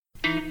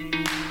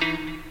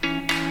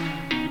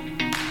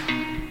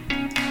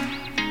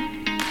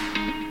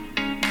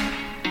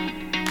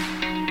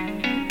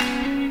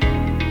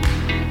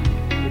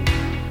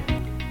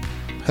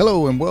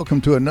Hello and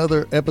welcome to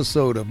another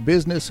episode of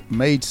Business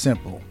Made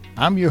Simple.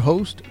 I'm your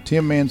host,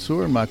 Tim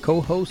Mansour, and my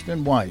co-host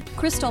and wife,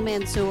 Crystal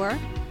Mansour.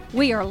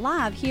 We are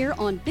live here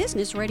on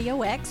Business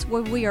Radio X,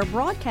 where we are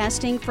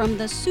broadcasting from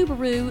the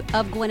Subaru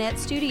of Gwinnett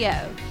studio.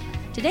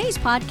 Today's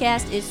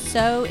podcast is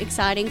so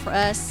exciting for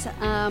us.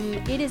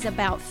 It is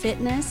about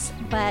fitness,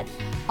 but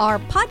our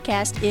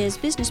podcast is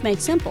Business Made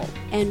Simple,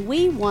 and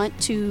we want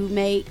to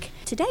make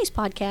today's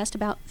podcast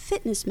about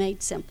fitness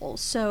made simple.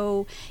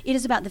 So it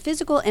is about the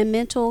physical and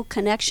mental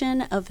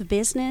connection of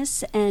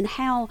business and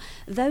how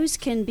those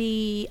can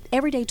be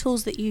everyday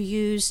tools that you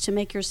use to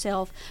make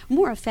yourself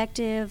more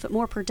effective,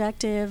 more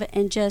productive,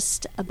 and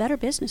just a better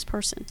business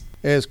person.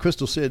 As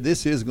Crystal said,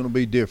 this is going to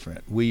be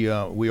different. We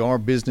are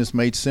Business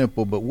Made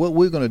Simple, but what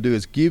we're going to do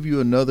is give you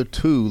another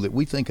tool that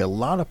we think a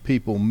lot of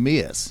people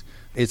miss.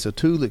 It's a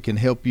tool that can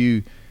help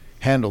you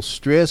handle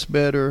stress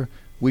better.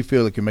 We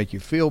feel it can make you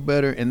feel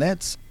better, and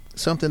that's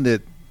something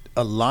that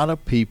a lot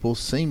of people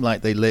seem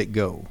like they let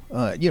go.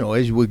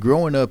 As we're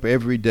growing up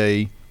every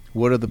day,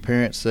 what do the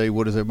parents say?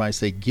 What does everybody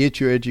say? Get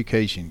your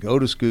education, go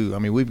to school. I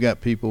mean, we've got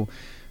people,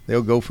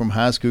 they'll go from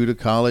high school to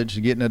college,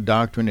 getting a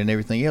doctorate and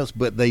everything else,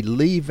 but they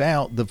leave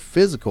out the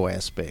physical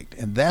aspect,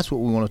 and that's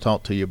what we want to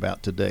talk to you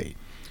about today.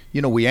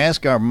 You know, we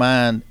ask our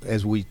mind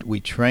as we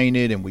train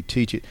it and we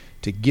teach it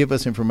to give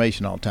us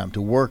information all the time,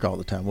 to work all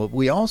the time. Well,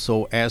 we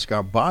also ask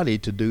our body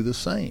to do the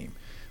same.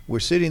 We're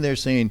sitting there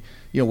saying,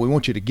 we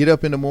want you to get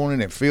up in the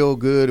morning and feel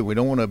good, and we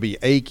don't want to be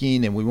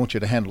aching, and we want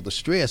you to handle the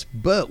stress,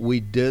 but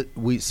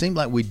we seem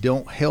like we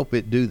don't help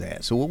it do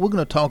that. So what we're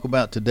going to talk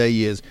about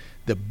today is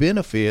the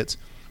benefits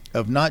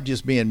of not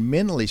just being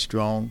mentally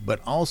strong, but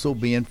also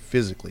being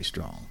physically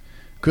strong.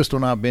 Crystal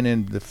and I have been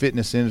in the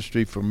fitness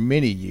industry for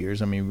many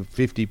years.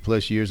 50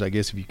 plus years, I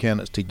guess, if you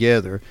count us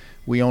together.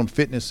 We owned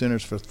fitness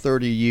centers for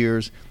 30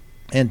 years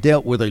and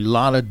dealt with a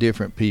lot of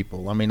different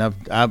people.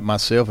 I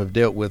myself have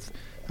dealt with,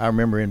 I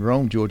remember in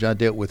Rome, Georgia, I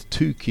dealt with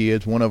two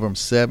kids, one of them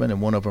 7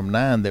 and one of them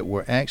 9, that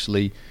were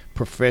actually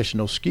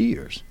professional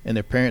skiers. And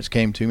their parents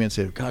came to me and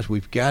said, gosh,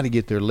 we've got to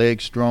get their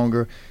legs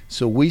stronger.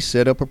 So we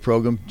set up a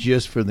program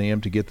just for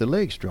them to get their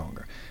legs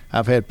stronger.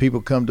 I've had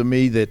people come to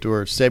me that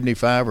were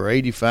 75 or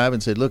 85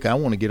 and said, look, I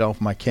want to get off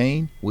my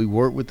cane. We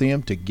work with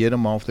them to get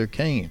them off their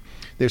cane.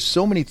 There's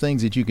so many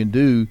things that you can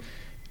do,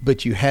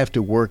 but you have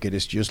to work it.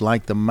 It's just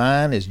like the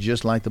mind, it's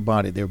just like the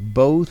body. They're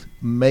both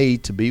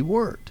made to be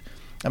worked.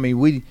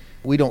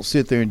 We don't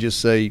sit there and just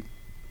say,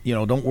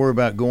 don't worry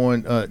about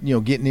going,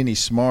 getting any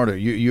smarter.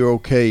 You're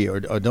okay, or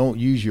don't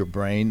use your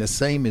brain. The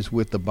same is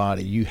with the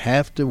body. You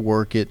have to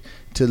work it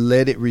to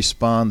let it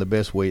respond the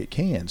best way it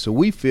can. So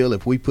we feel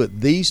if we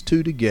put these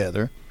two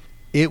together,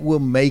 it will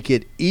make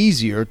it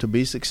easier to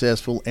be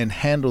successful and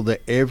handle the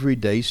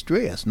everyday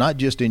stress, not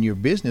just in your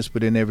business,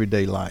 but in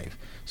everyday life.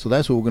 So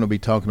that's what we're going to be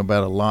talking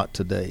about a lot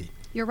today.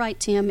 You're right,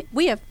 Tim.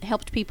 We have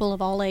helped people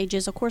of all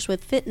ages, of course,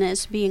 with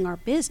fitness being our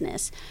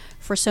business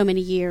for so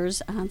many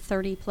years,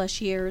 30 plus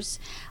years.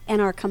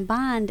 And our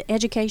combined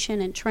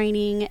education and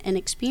training and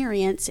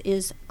experience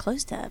is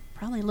close to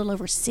probably a little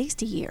over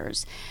 60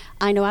 years.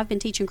 I know I've been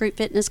teaching group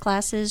fitness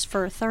classes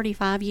for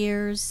 35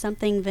 years,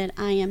 something that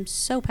I am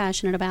so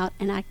passionate about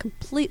and I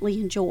completely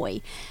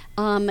enjoy.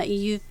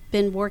 You've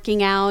been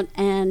working out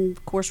and,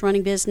 of course,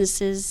 running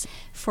businesses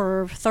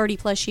for 30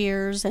 plus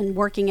years and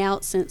working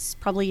out since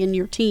probably in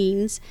your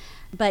teens.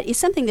 But it's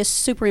something that's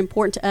super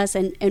important to us,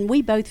 and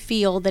we both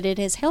feel that it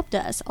has helped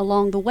us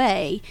along the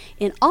way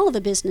in all of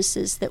the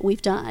businesses that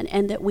we've done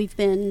and that we've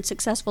been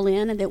successful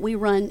in and that we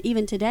run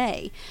even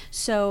today.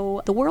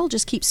 So the world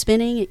just keeps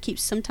spinning. It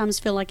keeps sometimes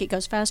feel like it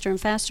goes faster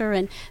and faster,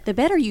 and the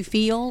better you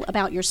feel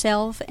about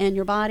yourself and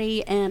your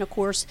body, and of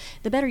course,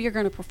 the better you're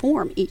going to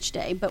perform each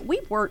day. But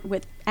we've worked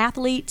with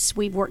athletes,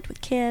 we've worked with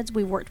kids,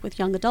 we've worked with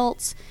young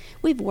adults,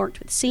 we've worked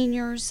with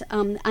seniors.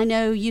 I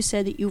know you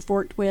said that you've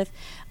worked with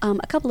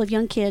a couple of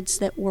young kids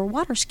that were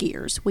water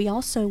skiers. We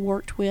also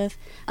worked with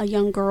a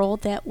young girl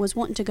that was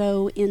wanting to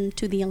go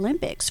into the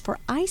Olympics for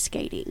ice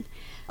skating.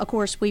 Of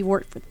course, we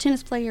worked with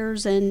tennis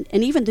players and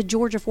even the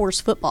Georgia Force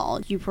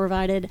football. You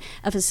provided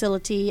a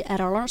facility at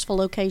our Lawrenceville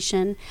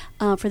location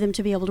for them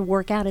to be able to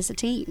work out as a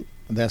team.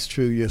 That's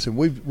true, yes. And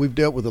we've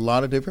dealt with a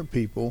lot of different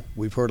people.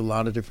 We've heard a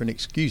lot of different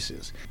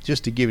excuses.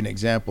 Just to give an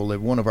example, at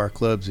one of our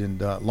clubs in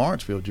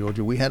Lawrenceville,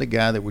 Georgia, we had a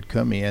guy that would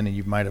come in, and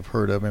you might have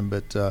heard of him,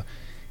 but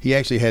he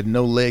actually had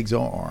no legs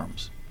or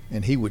arms.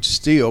 And he would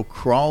still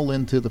crawl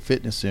into the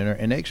fitness center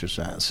and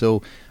exercise.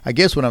 So I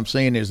guess what I'm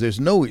saying is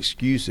there's no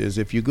excuses.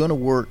 If you're going to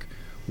work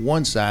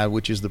one side,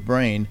 which is the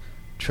brain,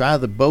 try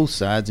both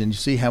sides and you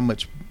see how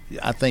much,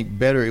 I think,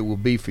 better it will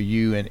be for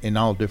you in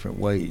all different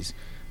ways.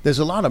 There's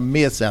a lot of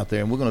myths out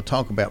there, and we're going to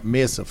talk about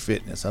myths of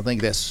fitness. I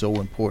think that's so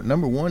important.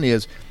 Number one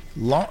is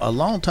a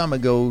long time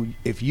ago,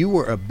 if you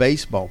were a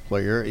baseball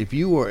player, if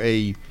you were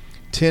a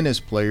tennis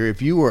player,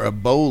 if you were a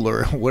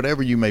bowler,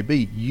 whatever you may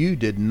be, you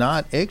did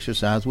not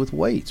exercise with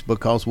weights,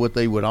 because what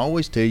they would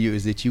always tell you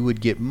is that you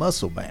would get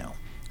muscle bound.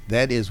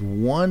 That is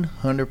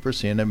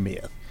 100% a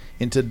myth.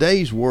 In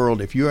today's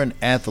world, if you're an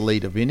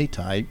athlete of any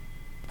type,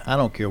 I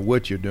don't care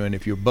what you're doing,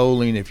 if you're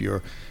bowling, if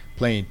you're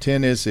playing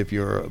tennis, if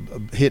you're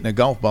hitting a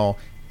golf ball,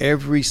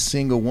 every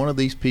single one of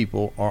these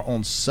people are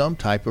on some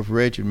type of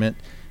regimen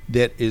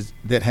that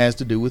has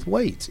to do with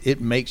weights. It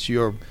makes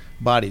your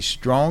body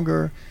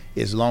stronger.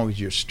 As long as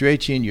you're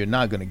stretching, you're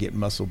not going to get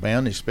muscle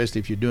bound, especially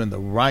if you're doing the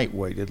right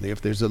weighted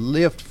lift. There's a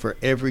lift for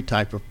every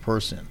type of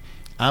person.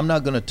 I'm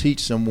not going to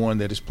teach someone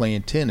that is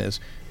playing tennis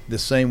the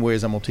same way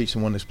as I'm going to teach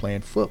someone that's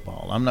playing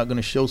football. I'm not going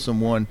to show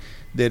someone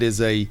that is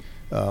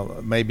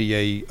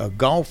maybe a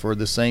golfer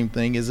the same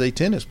thing as a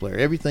tennis player.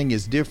 Everything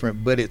is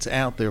different, but it's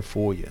out there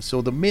for you.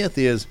 So the myth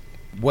is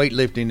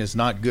weightlifting is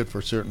not good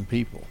for certain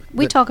people.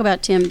 We talk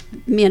about, Tim,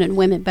 men and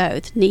women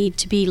both need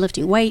to be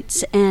lifting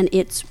weights, and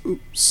it's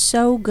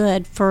so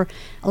good for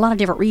a lot of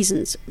different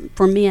reasons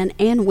for men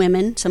and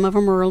women. Some of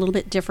them are a little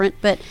bit different,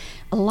 but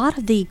a lot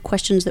of the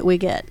questions that we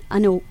get, I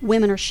know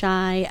women are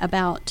shy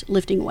about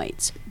lifting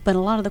weights, but a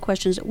lot of the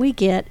questions that we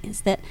get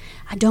is that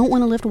I don't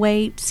want to lift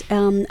weights,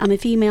 I'm a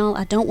female,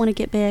 I don't want to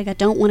get big, I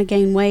don't want to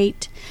gain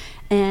weight,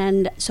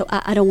 and so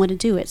I don't want to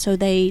do it. So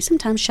they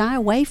sometimes shy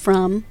away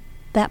from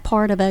that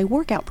part of a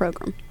workout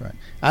program. Right.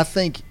 I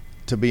think,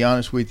 to be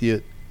honest with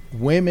you,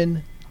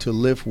 women to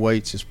lift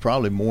weights is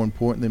probably more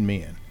important than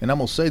men. And I'm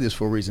going to say this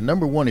for a reason.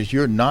 Number one is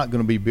you're not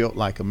going to be built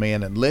like a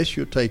man unless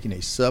you're taking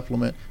a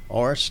supplement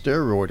or a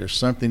steroid or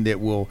something that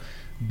will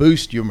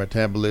boost your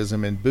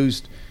metabolism and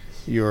boost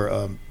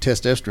your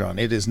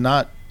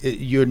testosterone.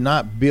 You're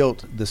not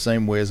built the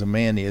same way as a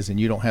man is, and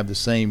you don't have the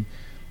same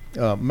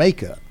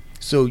makeup.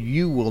 So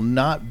you will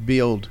not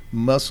build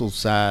muscle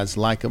size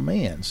like a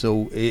man.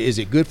 So is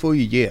it good for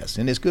you? Yes.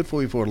 And it's good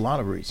for you for a lot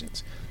of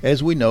reasons.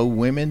 As we know,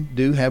 women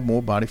do have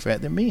more body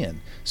fat than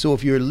men. So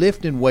if you're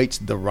lifting weights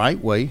the right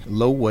way,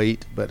 low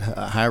weight but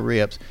high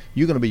reps,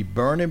 you're going to be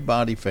burning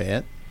body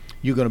fat.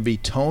 You're going to be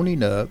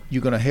toning up.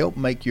 You're going to help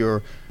make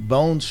your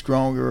bones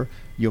stronger,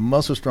 your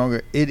muscles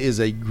stronger. It is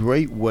a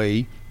great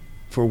way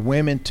for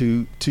women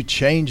to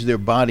change their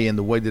body in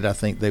the way that I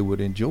think they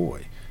would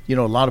enjoy. You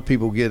know, a lot of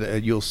people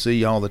you'll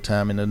see all the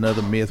time, and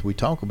another myth we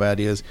talk about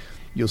is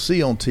you'll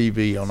see on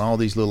TV on all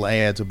these little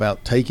ads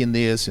about taking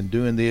this and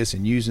doing this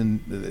and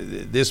using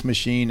this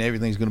machine,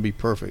 everything's going to be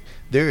perfect.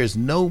 There is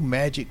no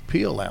magic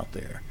pill out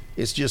there.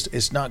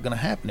 It's not going to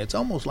happen. It's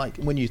almost like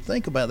when you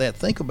think about that,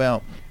 think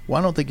about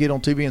why don't they get on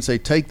TV and say,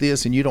 take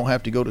this and you don't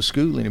have to go to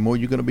school anymore.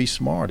 You're going to be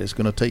smart. It's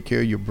going to take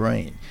care of your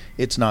brain.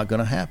 It's not going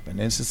to happen.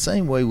 And it's the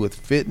same way with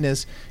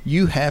fitness.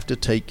 You have to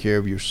take care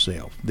of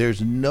yourself. There's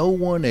no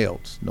one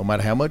else, no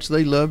matter how much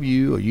they love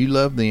you or you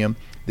love them,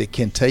 that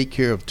can take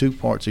care of two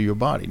parts of your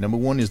body. Number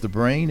one is the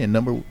brain, and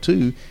number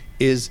two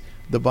is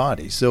the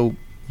body. So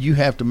you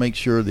have to make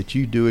sure that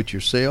you do it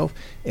yourself.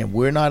 And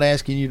we're not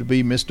asking you to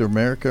be Mr.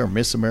 America or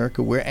Miss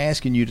America. We're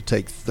asking you to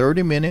take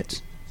 30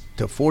 minutes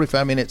to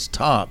 45 minutes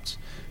tops,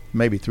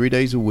 maybe 3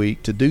 days a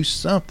week, to do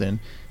something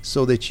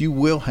so that you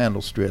will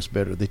handle stress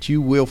better, that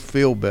you will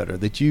feel better,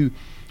 that you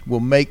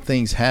will make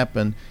things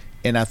happen.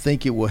 And I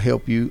think it will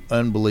help you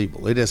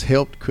unbelievable. It has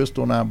helped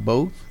Crystal and I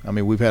both. I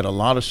mean, we've had a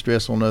lot of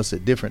stress on us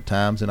at different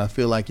times, and I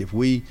feel like if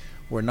we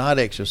were not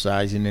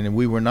exercising and if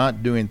we were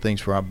not doing things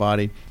for our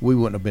body, we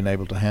wouldn't have been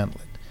able to handle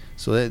it.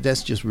 So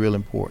that's just real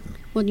important.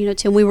 Well, you know,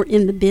 Tim, we were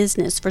in the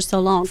business for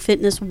so long.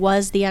 Fitness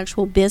was the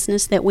actual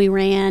business that we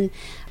ran.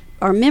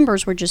 Our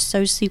members were just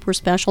so super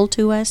special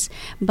to us,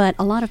 but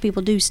a lot of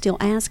people do still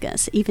ask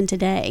us, even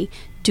today,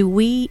 do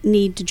we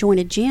need to join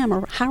a gym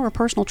or hire a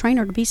personal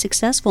trainer to be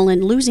successful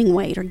in losing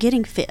weight or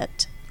getting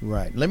fit?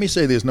 Right. Let me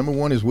say this. Number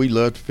one is we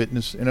loved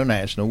Fitness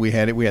International. We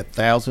had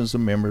thousands of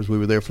members. We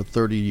were there for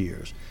 30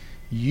 years.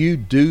 You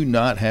do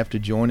not have to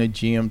join a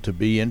gym to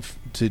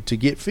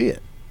get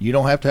fit. You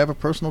don't have to have a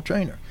personal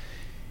trainer.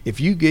 If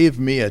you give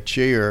me a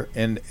chair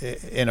and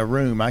in a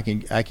room, I can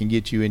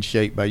get you in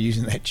shape by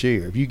using that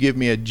chair. If you give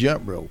me a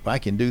jump rope, I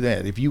can do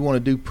that. If you want to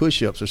do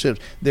push-ups or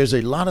sit-ups, there's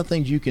a lot of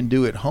things you can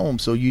do at home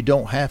so you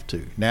don't have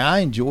to. Now, I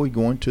enjoy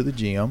going to the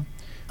gym.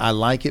 I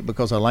like it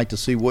because I like to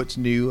see what's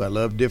new. I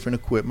love different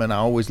equipment. I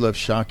always love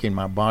shocking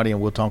my body,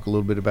 and we'll talk a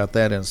little bit about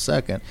that in a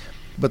second.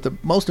 But the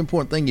most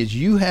important thing is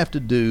you have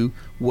to do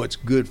what's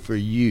good for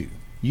you.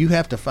 You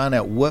have to find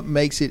out what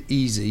makes it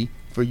easy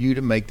for you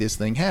to make this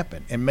thing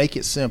happen and make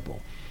it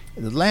simple.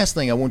 The last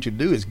thing I want you to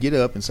do is get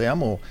up and say,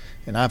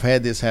 and I've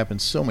had this happen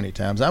so many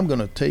times, I'm going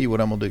to tell you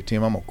what I'm going to do,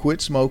 Tim. I'm going to quit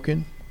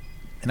smoking,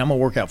 and I'm going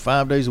to work out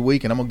 5 days a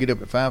week, and I'm going to get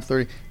up at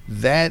 5:30.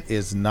 That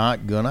is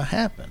not going to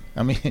happen.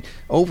 I mean,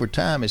 over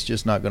time, it's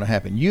just not going to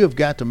happen. You have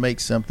got to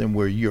make something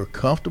where you're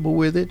comfortable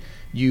with it.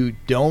 You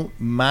don't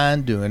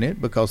mind doing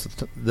it, because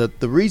the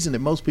reason that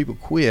most people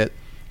quit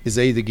is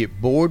they either get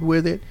bored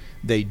with it,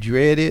 they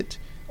dread it,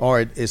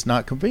 or it's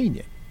not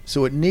convenient.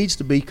 So it needs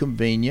to be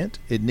convenient.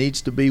 It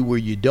needs to be where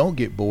you don't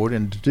get bored.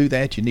 And to do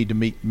that, you need to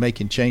be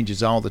making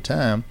changes all the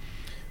time.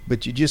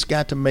 But you just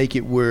got to make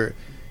it where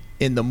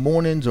in the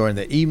mornings or in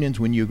the evenings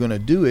when you're going to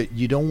do it,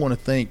 you don't want to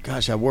think,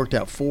 gosh, I worked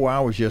out 4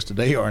 hours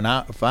yesterday or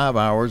 5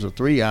 hours or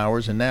 3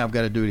 hours, and now I've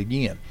got to do it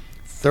again.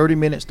 30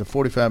 minutes to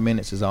 45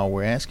 minutes is all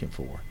we're asking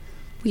for.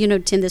 You know,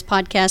 Tim, this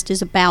podcast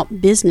is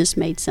about business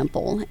made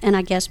simple, and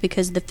I guess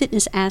because the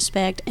fitness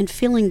aspect and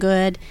feeling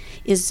good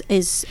is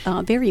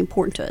very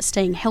important to us,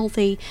 staying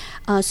healthy.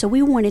 So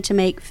we wanted to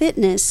make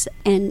fitness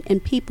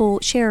and people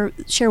share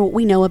what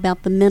we know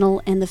about the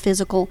mental and the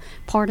physical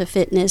part of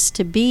fitness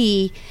to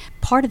be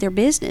part of their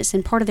business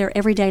and part of their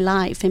everyday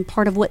life and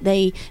part of what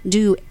they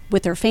do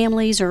with their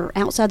families or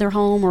outside their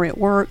home or at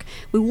work.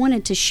 We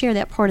wanted to share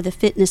that part of the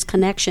fitness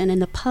connection and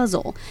the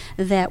puzzle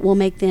that will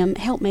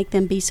help make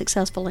them be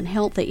successful and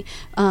healthy,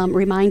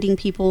 reminding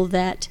people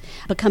that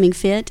becoming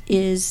fit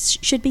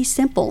should be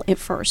simple at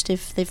first.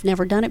 If they've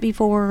never done it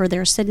before or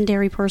they're a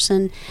sedentary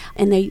person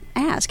and they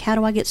ask, how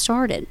do I get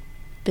started?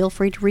 Feel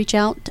free to reach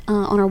out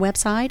on our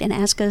website and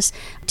ask us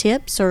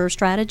tips or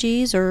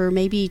strategies or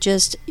maybe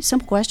just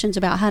simple questions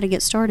about how to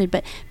get started.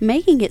 But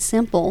making it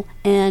simple,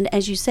 and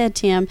as you said,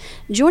 Tim,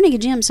 joining a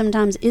gym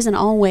sometimes isn't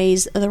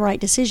always the right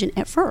decision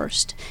at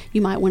first.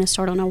 You might want to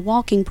start on a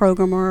walking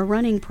program or a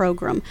running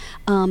program.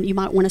 You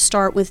might want to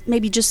start with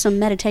maybe just some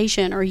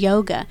meditation or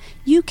yoga.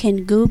 You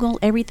can Google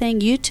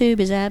everything. YouTube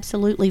is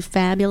absolutely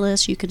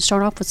fabulous. You can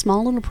start off with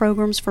small little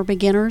programs for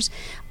beginners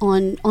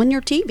on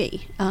your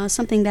TV,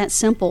 something that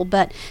simple.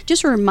 But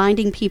just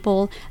reminding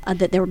people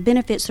that there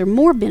are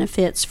more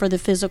benefits for the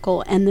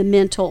physical and the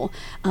mental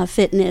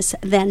fitness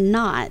than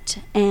not.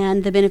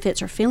 And the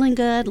benefits are feeling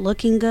good,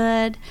 looking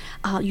good.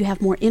 You have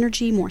more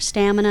energy, more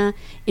stamina.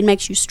 It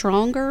makes you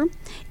stronger.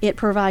 It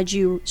provides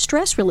you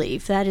stress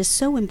relief. That is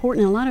so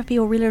important. And a lot of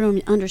people really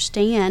don't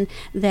understand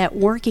that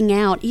working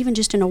out, even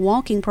just in a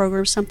walking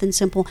program, something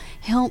simple,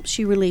 helps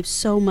you relieve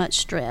so much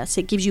stress.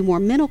 It gives you more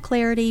mental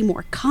clarity,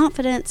 more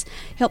confidence,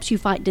 helps you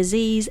fight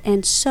disease,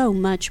 and so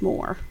much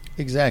more.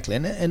 Exactly.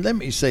 And let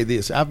me say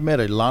this. I've met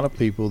a lot of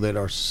people that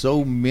are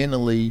so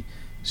mentally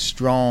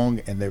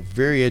strong and they're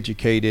very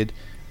educated,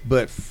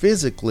 but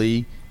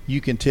physically you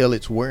can tell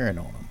it's wearing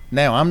on them.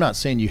 Now, I'm not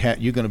saying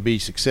you're going to be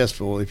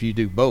successful if you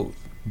do both,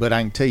 but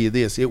I can tell you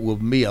this, it will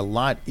be a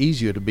lot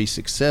easier to be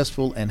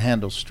successful and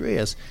handle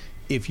stress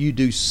if you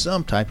do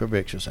some type of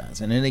exercise.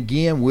 And then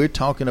again, we're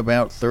talking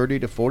about 30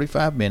 to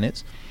 45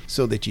 minutes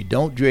so that you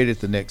don't dread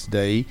it the next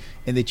day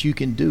and that you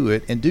can do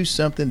it and do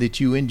something that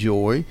you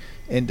enjoy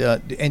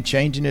and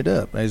changing it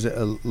up. As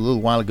a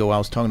little while ago, I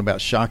was talking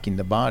about shocking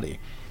the body.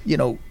 You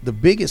know, the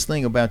biggest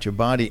thing about your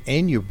body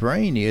and your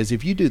brain is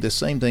if you do the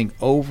same thing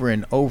over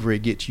and over,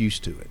 it gets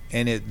used to it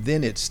and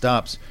then it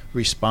stops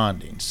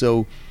responding.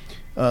 So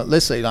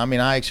let's say,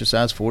 I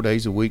exercise 4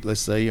 days a week,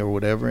 let's say, or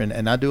whatever,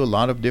 and I do a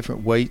lot of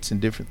different weights and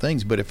different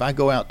things. But if I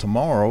go out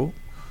tomorrow,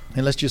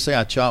 and let's just say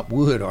I chop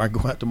wood, or I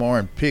go out tomorrow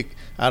and pick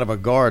out of a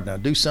garden, or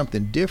do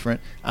something different,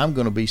 I'm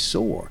going to be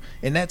sore.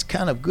 And that's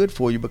kind of good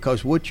for you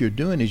because what you're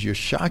doing is you're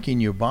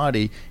shocking your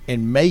body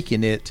and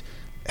making it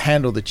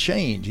handle the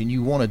change, and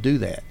you want to do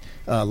that.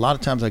 A lot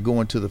of times I go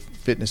into the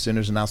fitness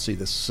centers and I'll see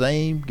the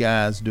same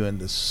guys doing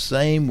the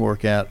same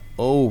workout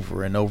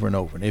over and over and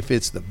over. And if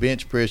it's the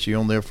bench press, you're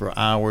on there for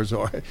hours,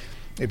 or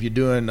if you're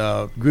doing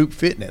group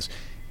fitness,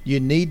 you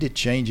need to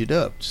change it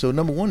up. So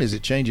number one is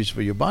it changes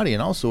for your body,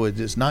 and also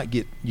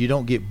you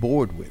don't get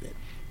bored with it.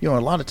 You know, a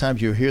lot of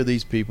times you'll hear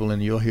these people,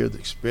 and you'll hear,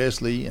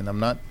 especially, and I'm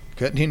not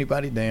cutting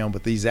anybody down,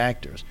 but these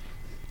actors,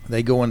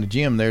 they go in the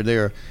gym,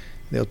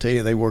 they'll tell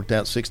you they worked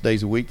out 6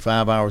 days a week,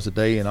 5 hours a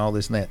day, and all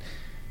this and that.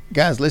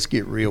 Guys, let's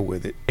get real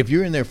with it. If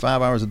you're in there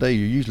 5 hours a day,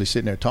 you're usually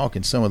sitting there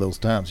talking some of those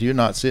times. You're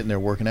not sitting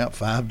there working out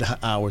 5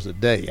 hours a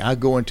day. I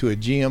go into a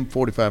gym,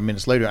 45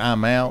 minutes later,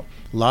 I'm out.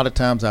 A lot of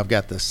times I've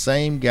got the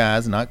same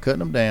guys, not cutting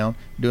them down,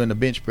 doing the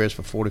bench press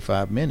for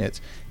 45 minutes,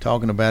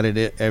 talking about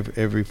it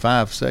every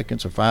 5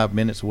 seconds or 5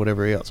 minutes or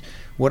whatever else.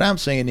 What I'm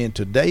saying, in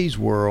today's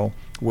world,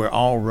 we're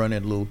all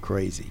running a little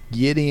crazy.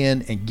 Get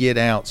in and get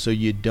out so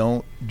you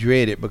don't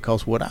dread it,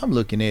 because what I'm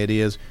looking at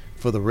is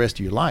for the rest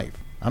of your life.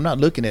 I'm not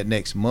looking at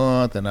next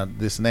month and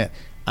this and that.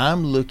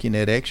 I'm looking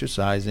at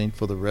exercising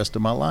for the rest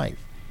of my life.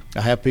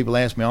 I have people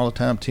ask me all the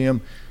time, Tim,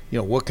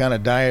 what kind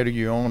of diet are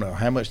you on, or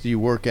how much do you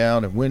work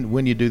out, and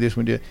when you do this,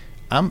 when you do it.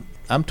 I'm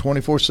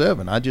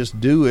 24/7. I just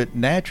do it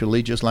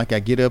naturally, just like I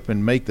get up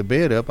and make the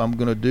bed up. I'm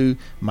going to do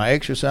my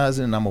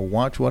exercising, and I'm going to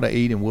watch what I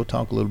eat, and we'll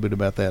talk a little bit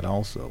about that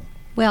also.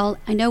 Well,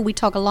 I know we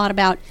talk a lot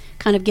about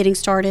kind of getting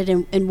started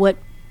and what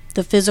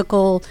the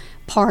physical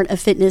part of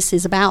fitness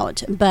is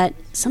about, but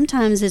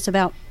sometimes it's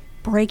about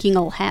breaking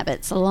old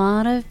habits. A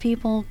lot of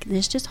people,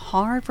 it's just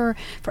hard for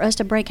us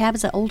to break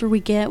habits. The older we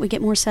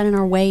get more set in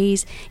our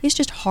ways. It's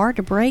just hard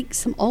to break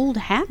some old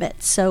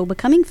habits. So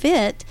becoming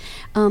fit,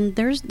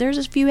 there's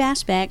a few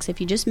aspects. If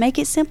you just make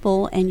it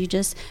simple and you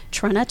just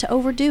try not to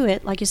overdo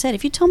it, like you said,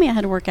 if you told me I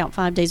had to work out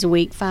 5 days a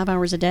week, 5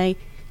 hours a day,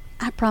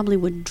 I probably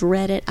would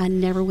dread it. I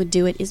never would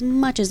do it. As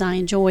much as I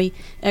enjoy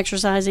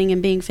exercising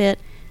and being fit,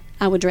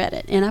 I would dread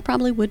it, and I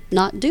probably would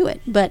not do it.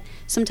 But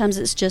sometimes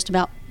it's just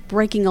about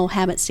breaking old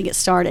habits to get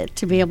started,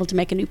 to be able to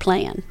make a new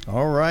plan.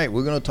 All right,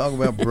 we're going to talk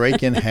about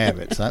breaking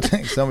habits. I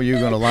think some of you are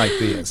going to like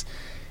this.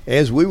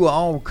 As we were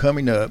all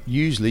coming up,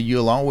 usually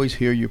you'll always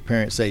hear your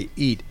parents say,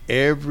 eat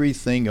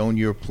everything on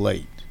your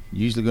plate.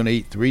 You're usually going to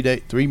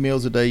eat 3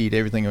 meals a day, eat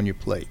everything on your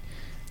plate.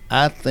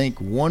 I think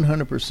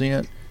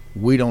 100%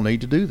 we don't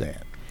need to do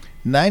that.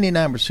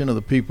 99% of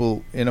the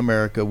people in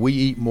America, we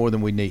eat more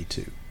than we need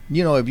to.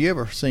 You know, have you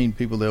ever seen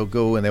people, they'll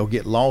go and they'll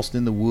get lost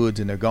in the woods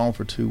and they're gone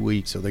for 2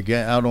 weeks, or they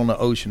get out on the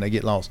ocean, they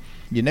get lost.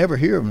 You never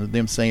hear of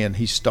them saying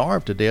he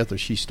starved to death or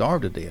she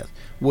starved to death.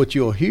 What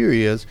you'll hear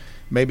is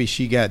maybe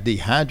she got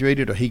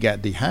dehydrated or he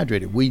got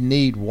dehydrated. We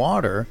need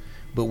water,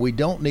 but we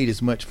don't need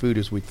as much food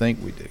as we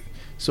think we do.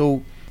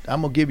 So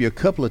I'm going to give you a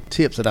couple of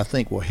tips that I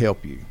think will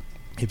help you.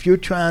 If you're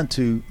trying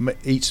to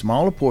eat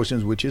smaller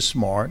portions, which is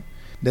smart,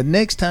 the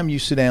next time you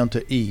sit down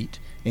to eat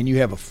and you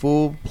have a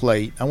full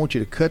plate, I want you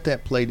to cut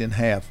that plate in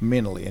half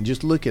mentally and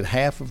just look at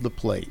half of the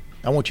plate.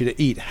 I want you to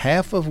eat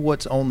half of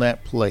what's on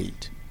that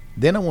plate.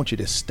 Then I want you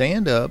to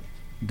stand up,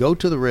 go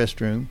to the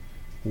restroom,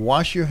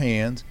 wash your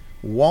hands,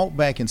 walk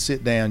back and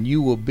sit down.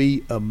 You will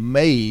be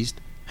amazed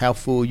how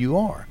full you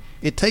are.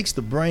 It takes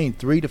the brain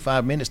 3 to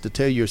 5 minutes to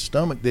tell your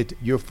stomach that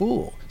you're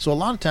full. So a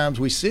lot of times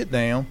we sit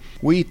down,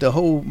 we eat the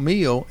whole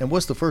meal, and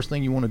what's the first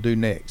thing you want to do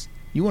next?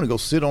 You want to go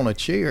sit on a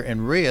chair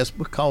and rest,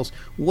 because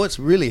what's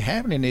really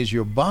happening is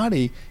your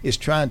body is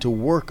trying to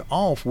work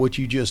off what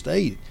you just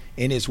ate,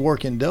 and it's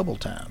working double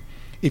time.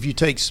 If you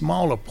take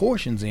smaller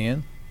portions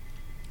in,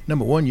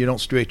 number one, you don't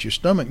stretch your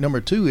stomach.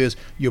 Number two is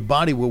your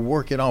body will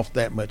work it off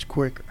that much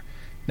quicker.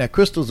 Now,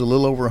 Crystal's a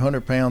little over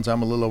 100 pounds.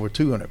 I'm a little over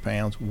 200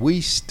 pounds. We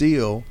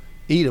still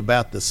eat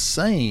about the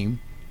same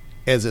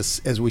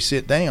as we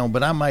sit down,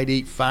 but I might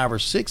eat 5 or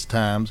 6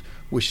 times,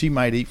 where she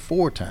might eat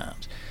 4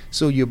 times.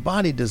 So your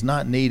body does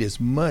not need as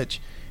much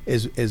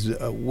as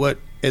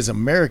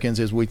Americans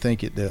as we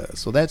think it does.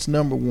 So that's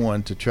number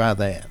one, to try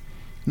that.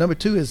 Number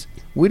two is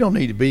we don't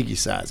need biggie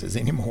sizes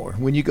anymore.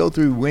 When you go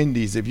through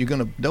Wendy's, if you're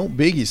gonna, don't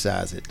biggie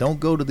size it. Don't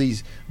go to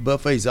these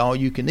buffets all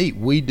you can eat.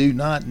 We do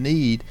not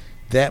need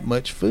that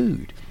much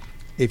food.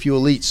 If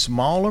you'll eat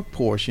smaller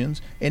portions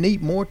and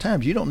eat more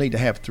times, you don't need to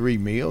have 3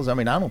 meals. I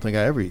mean, I don't think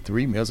I ever eat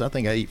 3 meals. I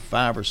think I eat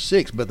 5 or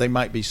 6, but they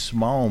might be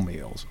small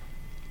meals.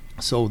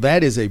 So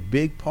that is a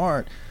big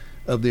part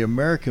of the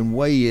American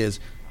way, is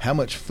how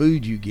much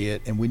food you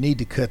get, and we need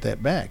to cut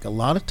that back. A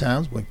lot of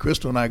times when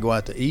Crystal and I go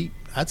out to eat,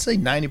 I'd say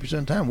 90%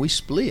 of the time we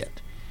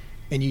split.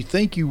 And you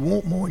think you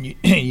want more and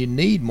you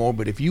need more,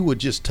 but if you would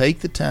just take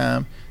the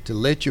time to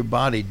let your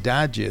body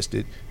digest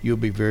it, you'll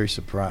be very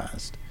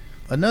surprised.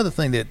 Another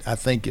thing that I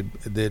think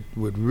that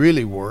would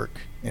really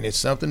work, and it's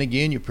something,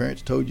 again, your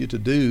parents told you to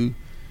do,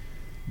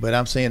 but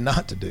I'm saying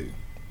not to do.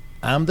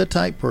 I'm the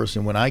type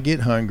person, when I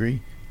get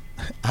hungry,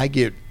 I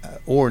get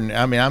ordinary.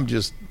 I mean, I'm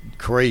just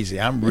crazy.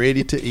 I'm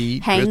ready to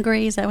eat.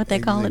 Hangry, is that what they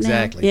call it now?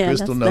 Exactly. Yeah,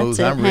 Crystal knows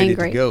I'm ready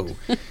to go.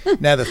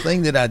 Hangry. Now, the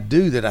thing that I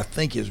do that I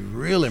think is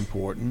real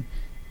important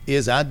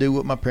is I do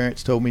what my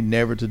parents told me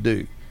never to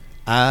do.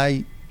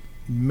 I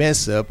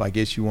mess up, I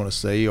guess you want to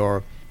say,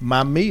 or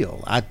my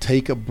meal. I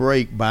take a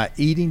break by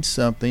eating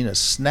something, a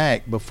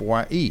snack, before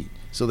I eat.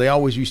 So they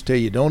always used to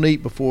tell you, don't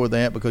eat before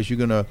that, because you're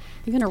gonna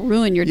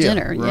ruin your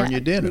dinner. Ruin your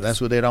dinner. That's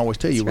what they'd always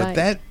tell you. That's But right.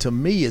 that, to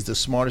me, is the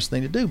smartest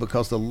thing to do,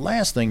 because the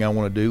last thing I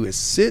want to do is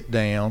sit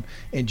down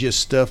and just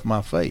stuff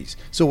my face.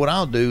 So what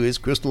I'll do is,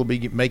 Crystal will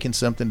be making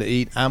something to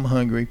eat. I'm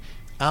hungry.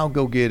 I'll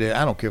go get it.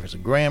 I don't care if it's a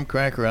graham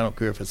cracker. I don't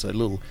care if it's a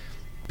little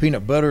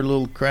peanut butter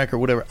little cracker,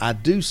 whatever. I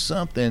do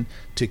something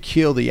to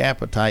kill the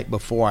appetite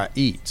before I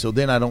eat, so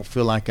then I don't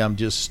feel like I'm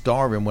just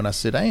starving when I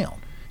sit down.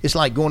 It's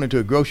like going into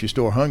a grocery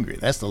store hungry.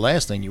 That's the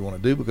last thing you want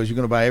to do, because you're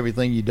going to buy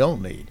everything you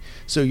don't need.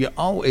 So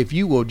if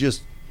you will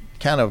just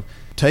kind of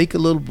take a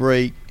little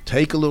break,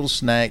 take a little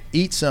snack,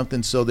 eat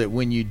something, so that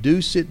when you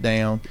do sit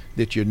down,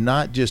 that you're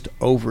not just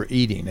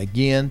overeating.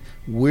 Again,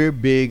 we're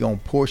big on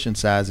portion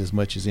size as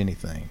much as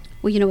anything.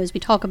 Well, as we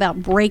talk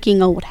about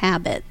breaking old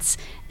habits,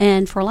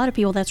 and for a lot of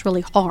people that's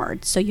really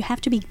hard, so you have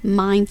to be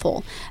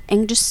mindful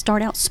and just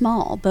start out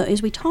small. But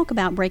as we talk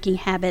about breaking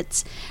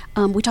habits,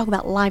 we talk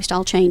about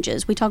lifestyle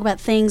changes. We talk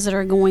about things that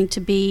are going to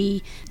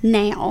be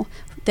now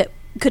that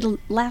could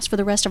last for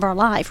the rest of our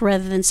life,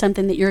 rather than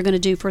something that you're going to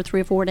do for 3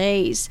 or 4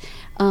 days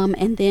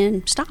and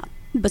then stop.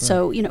 But right.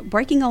 So,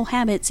 breaking old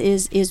habits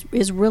is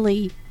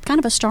really kind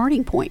of a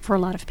starting point for a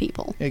lot of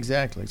people.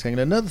 Exactly.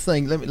 And another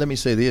thing, let me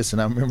say this,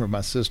 and I remember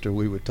my sister,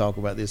 we would talk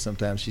about this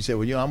sometimes. She said,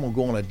 well, I'm going to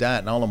go on a diet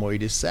and all I'm going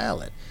to eat is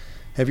salad.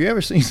 Have you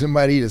ever seen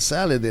somebody eat a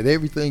salad that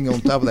everything on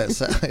top of that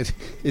salad,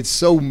 it's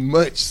so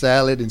much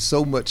salad and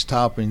so much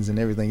toppings and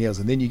everything else,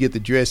 and then you get the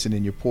dressing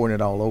and you're pouring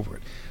it all over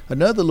it.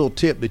 Another little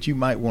tip that you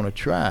might want to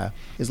try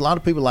is, a lot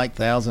of people like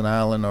Thousand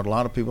Island, or a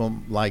lot of people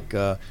like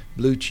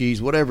blue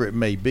cheese, whatever it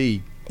may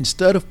be.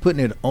 Instead of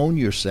putting it on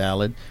your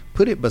salad,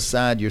 put it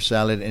beside your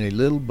salad in a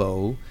little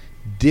bowl,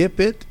 dip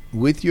it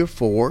with your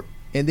fork,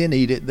 and then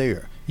eat it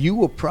there. You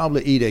will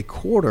probably eat a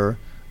quarter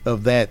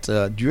of that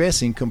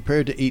dressing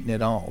compared to eating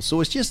it all.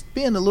 So it's just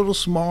being a little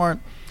smart,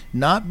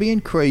 not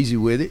being crazy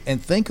with it, and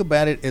think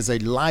about it as a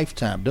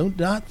lifetime. Do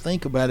not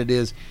think about it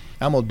as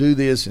I'm going to do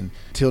this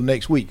until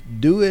next week.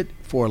 Do it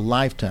for a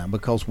lifetime,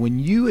 because when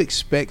you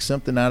expect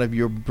something out of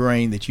your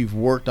brain that you've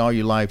worked all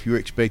your life, you're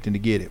expecting to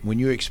get it. When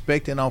you're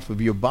expecting off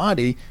of your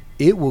body,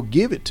 it will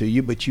give it to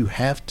you, but you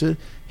have to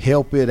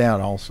help it out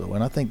also.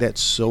 And I think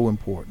that's so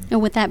important.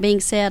 And with that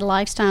being said,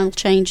 lifestyle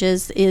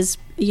changes is,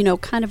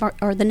 kind of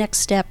are the next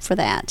step for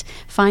that.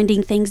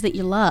 Finding things that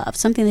you love,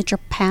 something that you're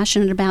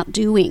passionate about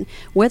doing,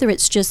 whether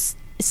it's just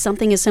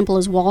something as simple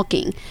as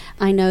walking.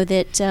 I know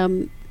that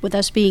with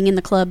us being in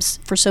the clubs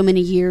for so many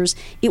years,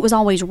 it was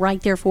always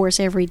right there for us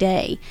every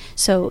day.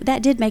 So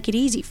that did make it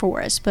easy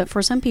for us. But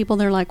for some people,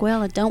 they're like,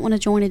 well, I don't want to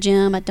join a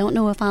gym. I don't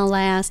know if I'll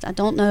last. I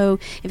don't know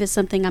if it's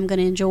something I'm going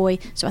to enjoy.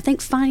 So I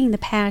think finding the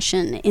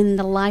passion in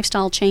the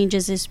lifestyle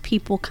changes as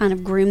people kind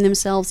of groom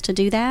themselves to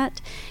do that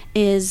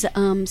is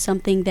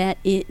something that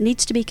it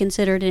needs to be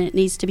considered, and it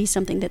needs to be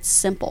something that's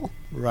simple.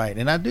 Right.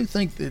 And I do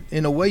think that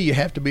in a way you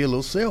have to be a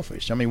little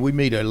selfish. I mean, we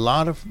meet a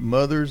lot of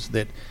mothers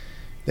that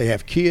they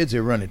have kids,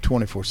 they're running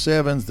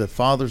 24/7s. The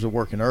fathers are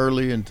working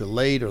early until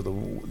late, or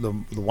the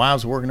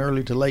wives are working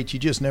early to late. You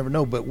just never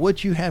know. But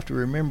what you have to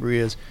remember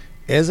is,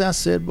 as I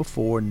said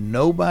before,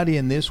 nobody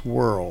in this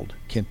world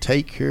can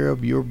take care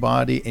of your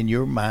body and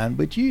your mind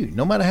but you.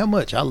 No matter how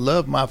much I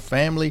love my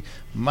family,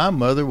 my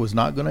mother was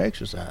not going to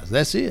exercise.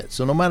 That's it.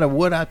 So no matter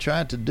what I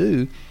tried to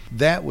do,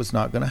 that was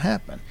not going to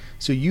happen.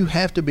 So you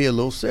have to be a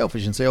little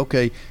selfish and say,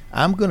 okay,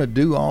 I'm going to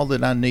do all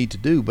that I need to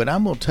do, but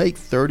I'm going to take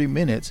 30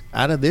 minutes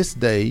out of this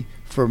day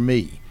for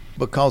me,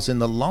 because in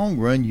the long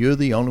run, you're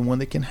the only one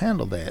that can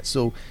handle that.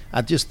 So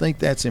I just think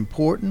that's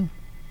important.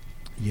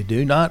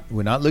 We're not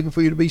looking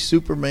for you to be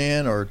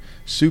Superman or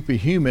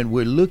superhuman.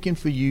 We're looking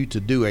for you to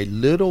do a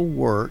little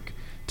work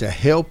to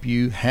help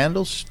you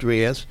handle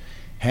stress,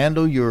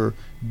 handle your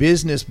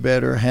business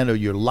better, handle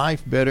your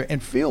life better,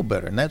 and feel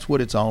better. And that's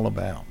what it's all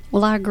about.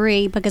 Well, I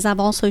agree, because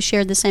I've also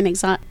shared the same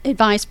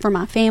advice for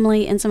my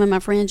family and some of my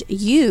friends.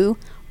 You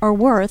are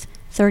worth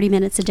 30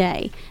 minutes a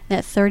day.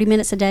 That 30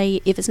 minutes a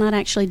day, if it's not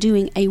actually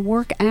doing a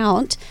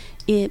workout,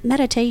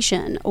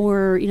 meditation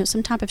or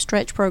some type of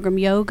stretch program,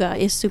 yoga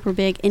is super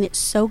big, and it's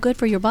so good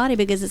for your body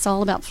because it's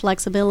all about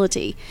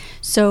flexibility.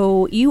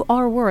 So you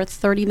are worth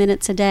 30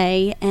 minutes a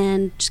day,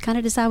 and just kind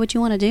of decide what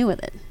you want to do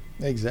with it.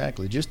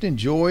 Exactly. Just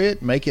enjoy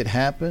it, make it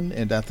happen,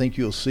 and I think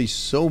you'll see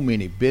so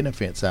many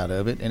benefits out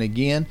of it. And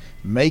again,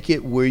 make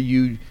it where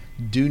you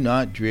do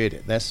not dread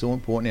it. That's so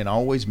important, and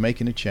always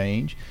making a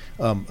change.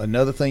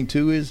 Another thing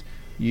too is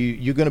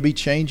you're going to be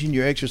changing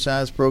your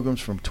exercise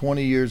programs from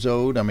 20 years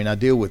old. I mean, I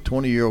deal with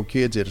 20-year-old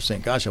kids that are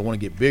saying, gosh, I want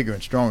to get bigger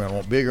and stronger. I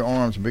want bigger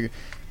arms and bigger,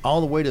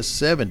 all the way to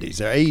 70s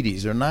or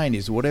 80s or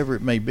 90s, whatever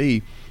it may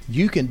be.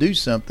 You can do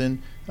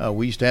something.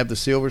 We used to have the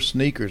silver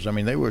sneakers. I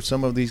mean, they were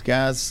some of these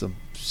guys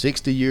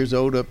 60 years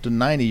old up to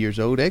 90 years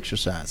old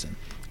exercising.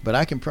 But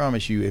I can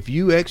promise you, if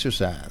you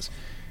exercise,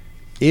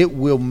 it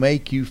will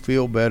make you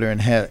feel better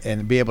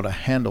and be able to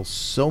handle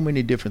so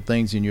many different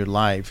things in your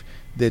life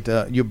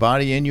that your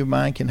body and your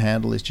mind can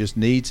handle.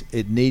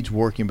 It needs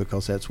working,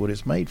 because that's what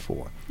it's made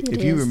for.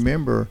 If you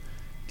remember,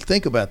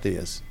 think about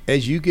this.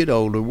 As you get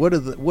older, what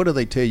do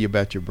they tell you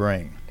about your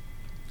brain?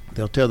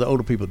 They'll tell the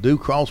older people, do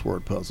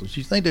crossword puzzles.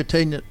 You think they're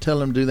telling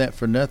them to do that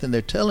for nothing?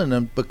 They're telling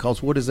them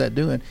because what is that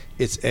doing?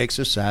 It's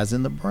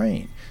exercising the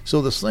brain.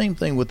 So the same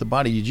thing with the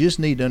body. You just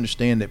need to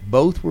understand that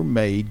both were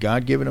made.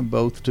 God giving them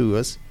both to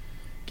us,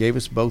 gave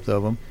us both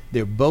of them.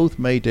 They're both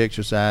made to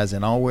exercise,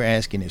 and all we're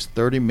asking is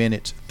 30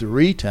 minutes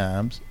 3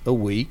 times a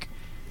week,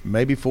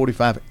 maybe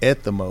 45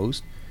 at the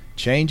most.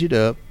 Change it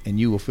up, and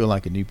you will feel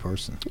like a new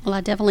person. Well,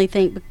 I definitely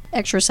think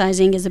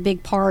exercising is a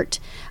big part,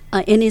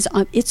 and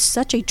it's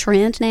such a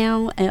trend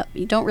now.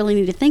 You don't really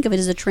need to think of it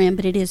as a trend,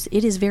 but it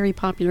is very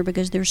popular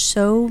because there's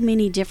so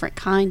many different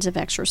kinds of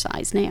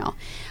exercise now.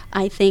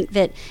 I think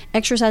that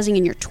exercising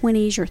in your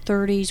 20s, your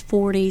 30s,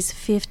 40s,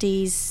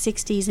 50s,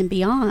 60s, and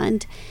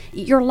beyond,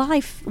 your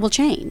life will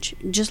change,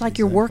 just like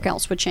your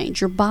workouts would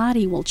change. Your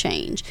body will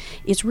change.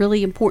 It's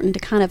really important to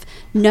kind of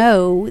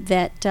know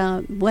that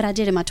what I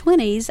did in my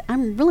 20s,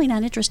 I'm really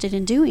not interested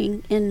in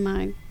doing in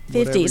my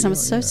 50s. I'm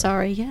so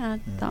sorry. I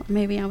thought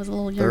maybe I was a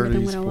little younger 30s,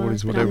 than what I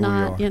was, 40s, but I'm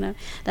not.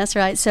 That's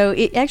right. So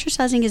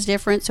exercising is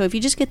different. So if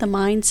you just get the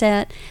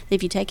mindset that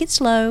if you take it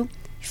slow,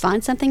 you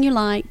find something you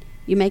like,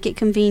 you make it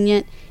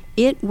convenient,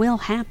 it will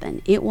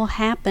happen. It will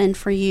happen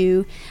for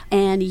you,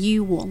 and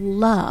you will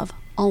love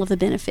all of the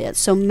benefits.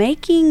 So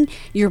making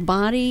your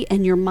body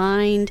and your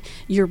mind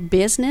your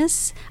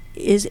business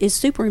is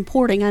super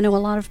important. I know a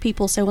lot of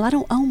people say, well, I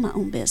don't own my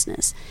own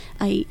business.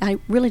 I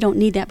really don't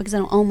need that because I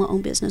don't own my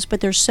own business.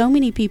 But there's so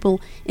many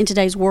people in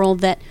today's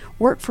world that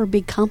work for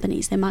big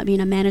companies. They might be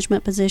in a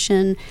management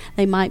position.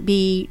 They might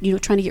be,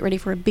 trying to get ready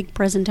for a big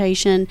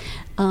presentation.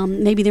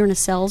 Maybe they're in a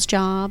sales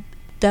job.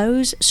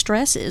 Those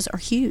stresses are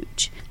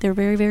huge. They're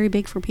very, very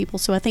big for people.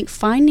 So I think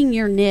finding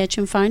your niche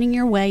and finding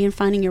your way and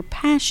finding your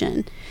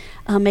passion,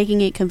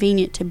 making it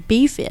convenient to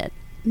be fit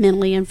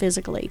mentally and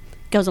physically,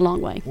 goes a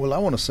long way. Well, I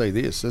want to say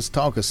this. Let's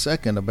talk a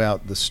second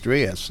about the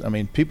stress. I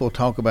mean, people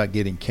talk about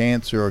getting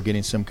cancer or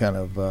getting some kind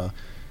of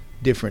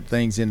different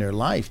things in their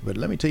life. But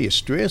let me tell you,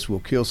 stress will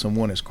kill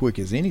someone as quick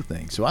as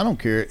anything. So I don't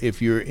care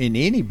if you're in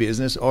any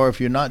business or if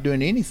you're not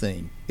doing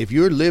anything. If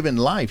you're living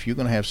life, you're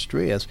going to have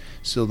stress.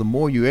 So the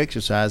more you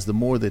exercise, the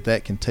more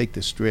that can take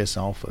the stress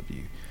off of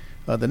you.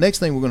 The next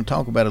thing we're going to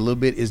talk about a little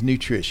bit is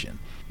nutrition.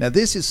 Now,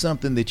 this is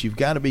something that you've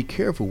got to be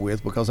careful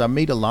with, because I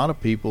meet a lot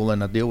of people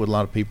and I deal with a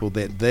lot of people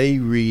that they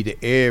read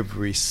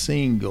every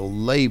single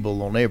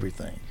label on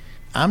everything.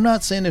 I'm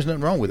not saying there's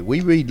nothing wrong with it.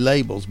 We read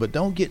labels, but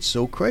don't get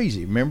so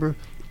crazy. Remember,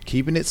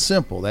 keeping it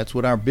simple. That's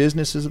what our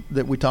business is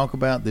that we talk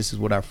about. This is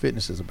what our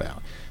fitness is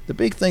about. The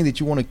big thing that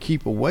you want to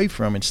keep away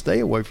from and stay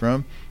away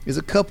from is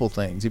a couple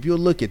things. If you'll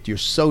look at your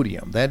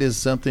sodium, that is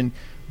something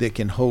that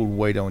can hold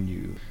weight on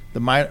you. The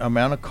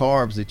amount of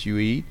carbs that you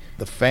eat,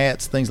 the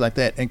fats, things like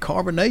that, and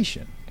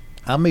carbonation.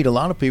 I meet a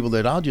lot of people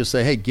that I'll just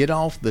say, hey, get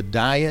off the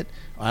diet.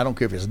 I don't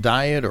care if it's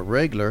diet or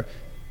regular.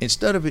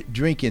 Instead of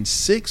drinking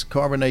 6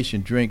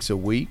 carbonation drinks a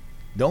week,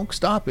 don't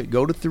stop it.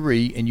 Go to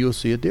 3 and you'll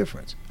see a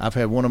difference. I've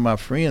had one of my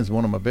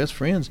best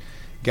friends,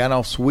 got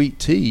off sweet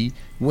tea,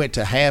 went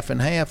to half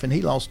and half, and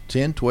he lost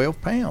 10,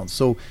 12 pounds.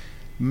 So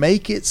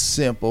make it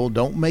simple.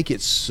 Don't make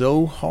it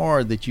so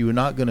hard that you're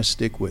not going to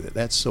stick with it.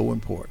 That's so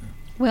important.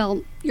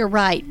 Well, you're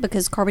right,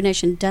 because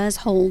carbonation does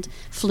hold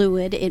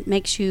fluid. It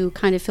makes you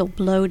kind of feel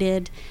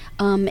bloated.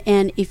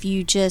 And if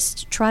you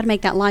just try to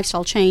make that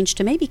lifestyle change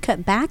to maybe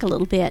cut back a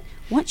little bit,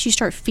 once you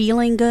start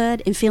feeling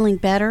good and feeling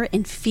better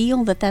and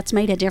feel that that's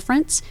made a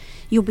difference,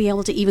 you'll be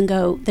able to even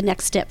go the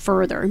next step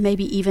further,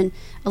 maybe even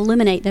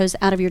eliminate those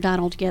out of your diet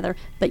altogether.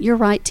 But you're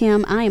right,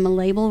 Tim. I am a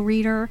label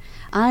reader.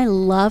 I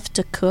love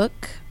to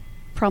cook.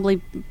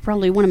 Probably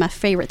one of my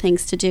favorite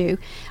things to do.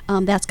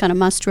 That's kind of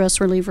my stress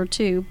reliever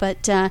too.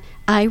 But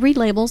I read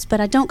labels,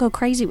 but I don't go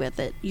crazy with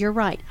it. You're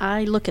right.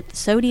 I look at the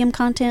sodium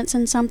contents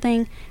in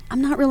something.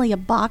 I'm not really a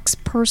box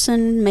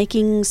person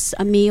making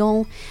a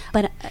meal,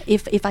 but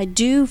if I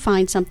do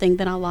find something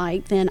that I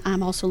like, then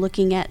I'm also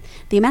looking at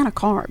the amount of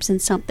carbs in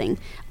something.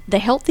 The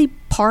healthy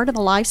part of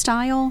the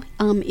lifestyle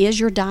is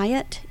your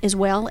diet as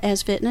well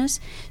as fitness.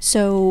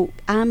 So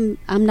I'm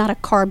not a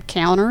carb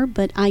counter,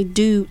 but I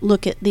do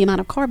look at the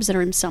amount of carbs that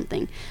are in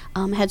something.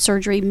 Had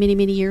surgery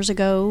many years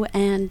ago,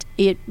 and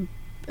it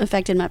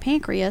affected my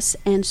pancreas,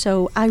 and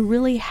so I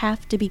really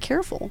have to be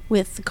careful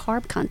with the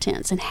carb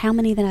contents and how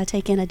many that I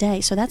take in a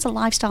day. So that's a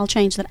lifestyle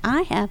change that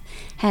I have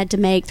had to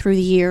make through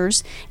the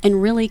years,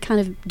 and really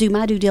kind of do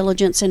my due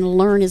diligence and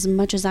learn as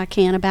much as I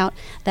can about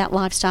that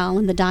lifestyle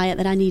and the diet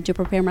that I need to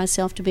prepare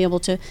myself to be able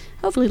to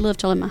hopefully live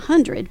till I'm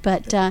 100.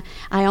 But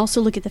I also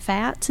look at the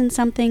fats in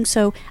something,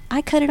 so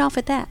I cut it off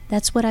at that.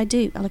 That's what I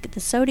do. I look at the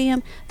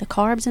sodium, the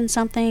carbs in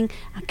something.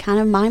 I'm kind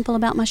of mindful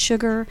about my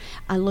sugar.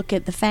 I look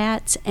at the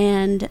fats,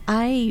 and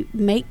I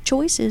make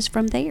choices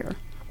from there.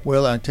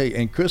 Well, I tell you,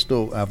 and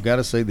Crystal, I've got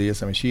to say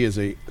this. I mean, she is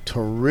a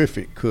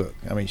terrific cook.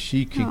 I mean,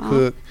 she can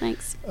cook.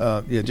 Thanks.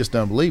 Just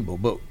unbelievable.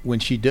 But when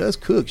she does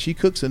cook, she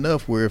cooks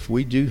enough where if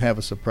we do have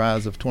a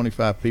surprise of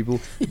 25 people,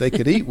 they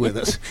could eat with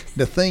us.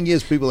 The thing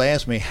is, people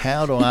ask me,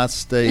 how do I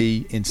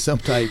stay in some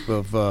type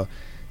of,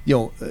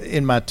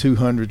 in my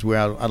 200s where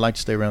I'd like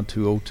to stay around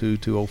 202,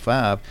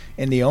 205.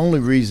 And the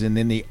only reason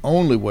and the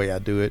only way I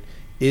do it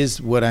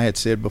is what I had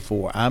said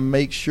before. I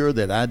make sure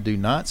that I do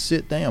not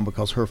sit down,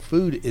 because her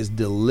food is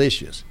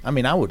delicious. I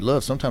mean, I would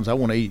love, sometimes I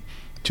want to eat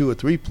 2 or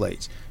 3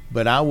 plates,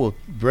 but I will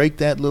break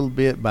that little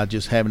bit by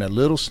just having a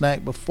little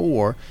snack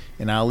before,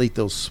 and I'll eat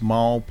those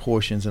small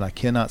portions. And I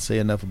cannot say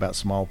enough about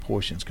small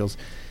portions, because,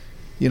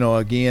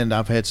 again,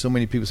 I've had so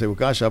many people say, well,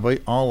 gosh,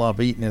 all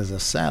I've eaten is a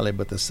salad,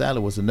 but the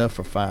salad was enough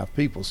for 5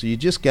 people. So you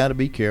just got to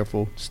be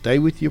careful. Stay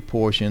with your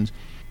portions.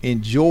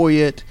 Enjoy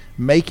it,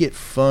 make it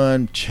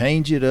fun,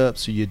 change it up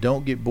so you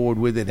don't get bored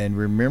with it. And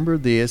remember,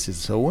 this is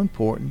so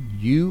important.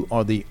 You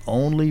are the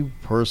only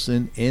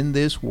person in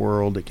this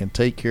world that can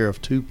take care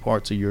of 2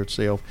 parts of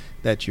yourself.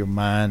 That's your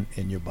mind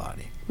and your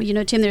body.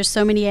 Well, Tim, there's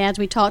so many ads.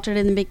 We talked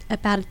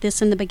about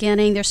this in the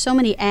beginning. There's so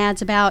many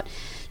ads about,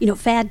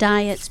 fad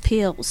diets,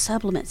 pills,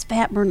 supplements,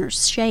 fat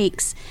burners,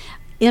 shakes.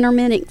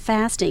 Intermittent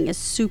fasting is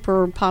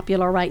super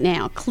popular right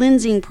now.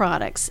 Cleansing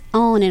products,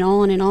 on and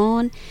on and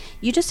on.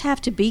 You just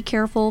have to be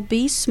careful,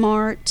 be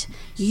smart,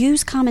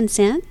 use common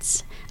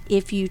sense.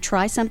 If you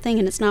try something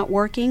and it's not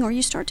working, or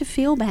you start to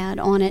feel bad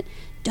on it,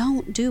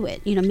 don't do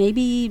it.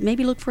 Maybe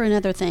look for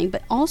another thing,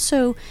 but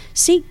also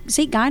seek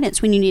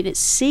guidance when you need it.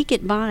 Seek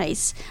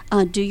advice.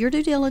 Do your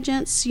due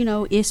diligence,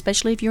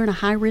 especially if you're in a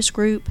high-risk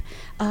group,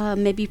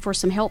 maybe for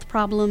some health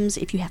problems.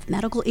 If you have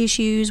medical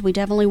issues, we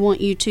definitely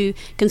want you to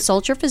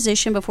consult your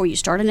physician before you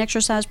start an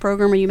exercise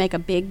program or you make a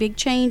big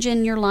change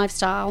in your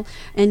lifestyle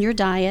and your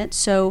diet.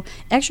 So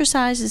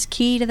exercise is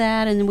key to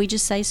that, and we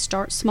just say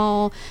start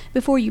small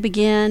before you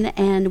begin,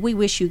 and we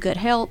wish you good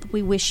health.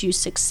 We wish you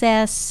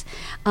success.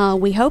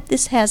 We hope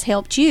this has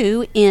helped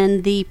you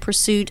in the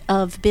pursuit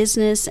of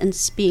business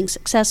and being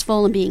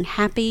successful and being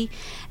happy.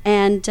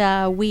 And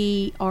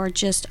we are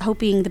just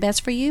hoping the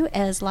best for you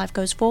as life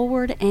goes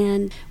forward,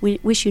 and we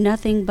wish you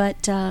nothing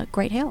but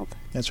great health.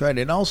 That's right.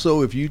 And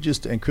also, if you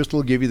and Crystal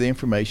will give you the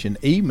information,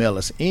 email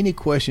us any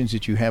questions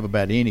that you have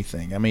about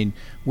anything. I mean,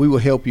 we will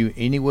help you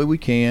any way we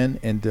can,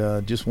 and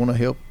just want to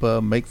help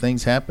make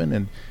things happen,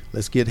 and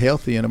let's get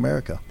healthy in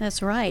America.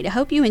 That's right. I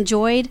hope you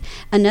enjoyed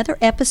another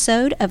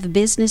episode of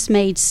Business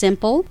Made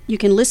Simple. You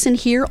can listen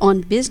here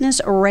on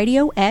Business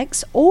Radio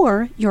X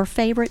or your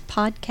favorite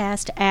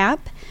podcast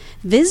app.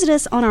 Visit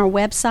us on our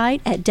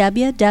website at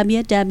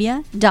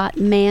www.mansour,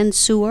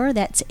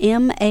 that's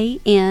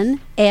MANSOUR,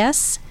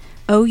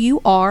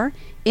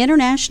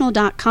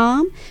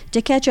 international.com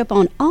to catch up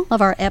on all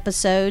of our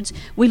episodes.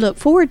 We look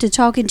forward to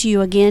talking to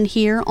you again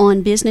here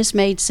on Business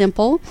Made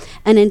Simple.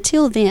 And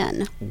until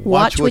then,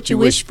 watch what you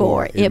wish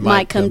for. It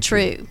might come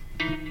true.